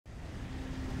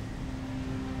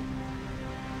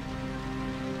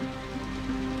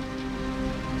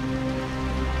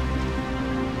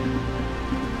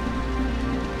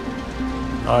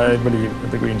I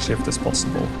believe the green shift is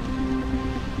possible.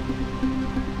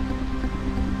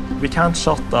 We can't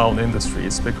shut down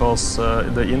industries because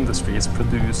the industries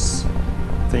produce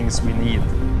things we need.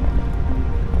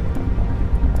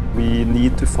 We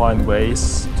need to find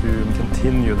ways to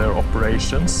continue their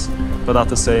operations, but at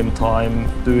the same time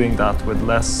doing that with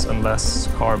less and less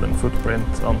carbon footprint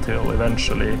until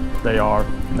eventually they are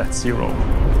net zero.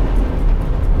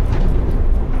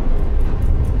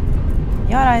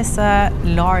 Yara is a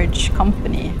large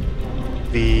company.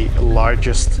 The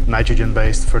largest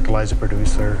nitrogen-based fertilizer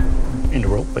producer in the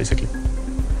world, basically.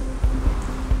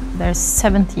 There's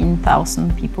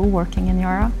 17,000 people working in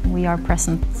Yara. We are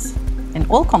present in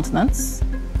all continents.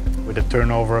 With a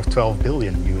turnover of $12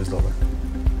 billion US.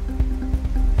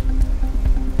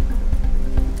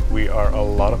 We are a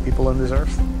lot of people on this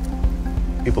earth.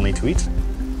 People need to eat,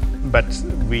 but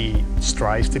we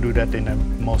strive to do that in the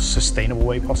most sustainable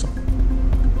way possible.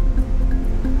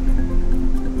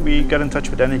 We got in touch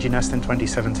with ENERGYNEST in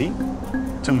 2017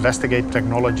 to investigate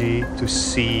technology to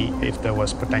see if there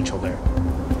was potential there.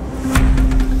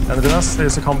 ENERGYNEST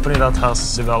is a company that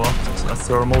has developed a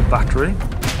thermal battery.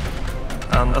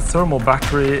 And a thermal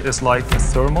battery is like a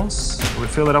thermos. We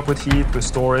fill it up with heat, we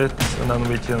store it, and then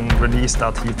we can release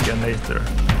that heat again later.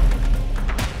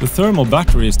 The thermal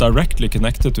battery is directly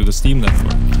connected to the steam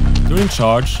network. During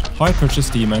charge, high-pressure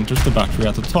steam enters the battery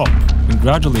at the top and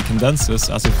gradually condenses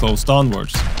as it flows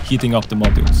downwards, heating up the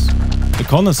modules. The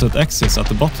condensate exits at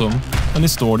the bottom and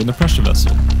is stored in the pressure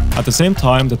vessel. At the same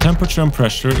time, the temperature and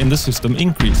pressure in the system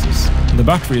increases, and the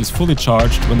battery is fully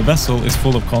charged when the vessel is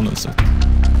full of condensate.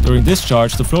 During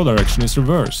discharge, the flow direction is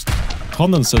reversed.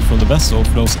 Condensate from the vessel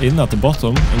flows in at the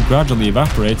bottom and gradually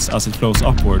evaporates as it flows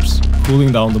upwards,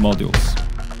 cooling down the modules.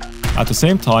 At the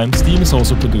same time, steam is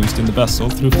also produced in the vessel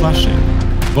through flashing.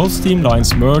 Both steam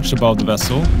lines merge above the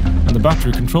vessel, and the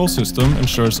battery control system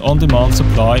ensures on-demand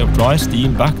supply of dry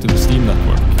steam back to the steam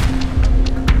network.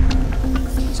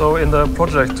 So in the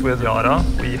project with Yara,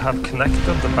 we have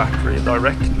connected the battery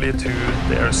directly to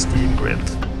their steam grid.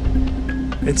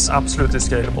 It's absolutely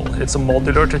scalable. It's a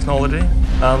modular technology,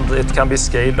 and it can be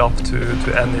scaled up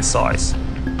to any size.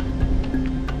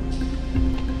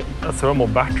 A thermal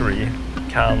battery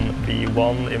can be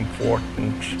one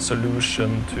important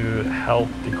solution to help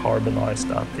decarbonize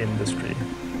that industry.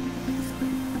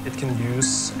 It can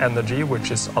use energy which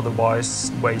is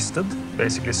otherwise wasted,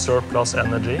 basically surplus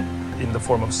energy in the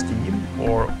form of steam,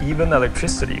 or even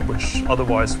electricity which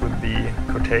otherwise would be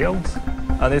curtailed.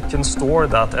 And it can store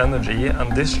that energy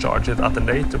and discharge it at a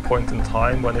later point in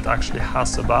time when it actually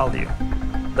has a value.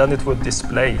 Then it would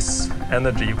displace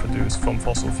energy produced from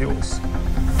fossil fuels.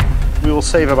 We will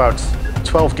save about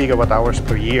 12 gigawatt hours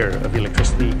per year of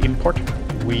electricity import.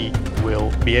 We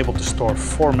will be able to store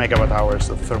 4 megawatt hours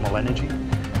of thermal energy,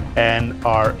 and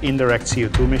our indirect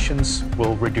CO2 emissions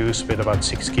will reduce with about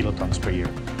 6 kilotons per year.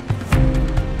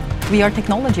 We are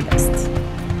technology-based.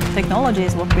 Technology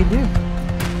is what we do.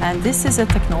 And this is a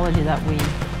technology that we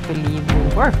believe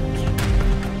will work.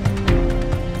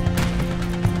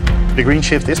 The green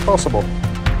shift is possible.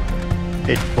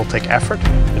 It will take effort,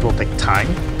 it will take time,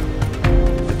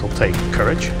 it will take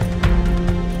courage.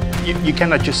 You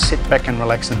cannot just sit back and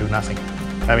relax and do nothing.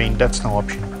 I mean, that's no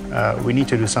option. We need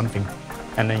to do something,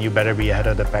 and then you better be ahead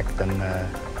of the pack than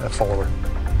a follower.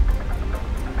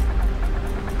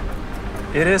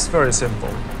 It is very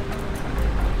simple.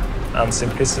 And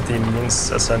simplicity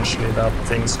means essentially that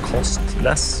things cost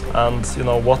less. And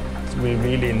what we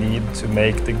really need to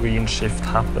make the green shift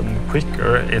happen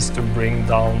quicker is to bring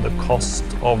down the cost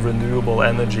of renewable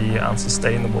energy and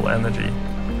sustainable energy.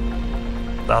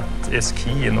 That is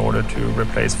key in order to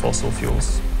replace fossil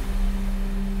fuels.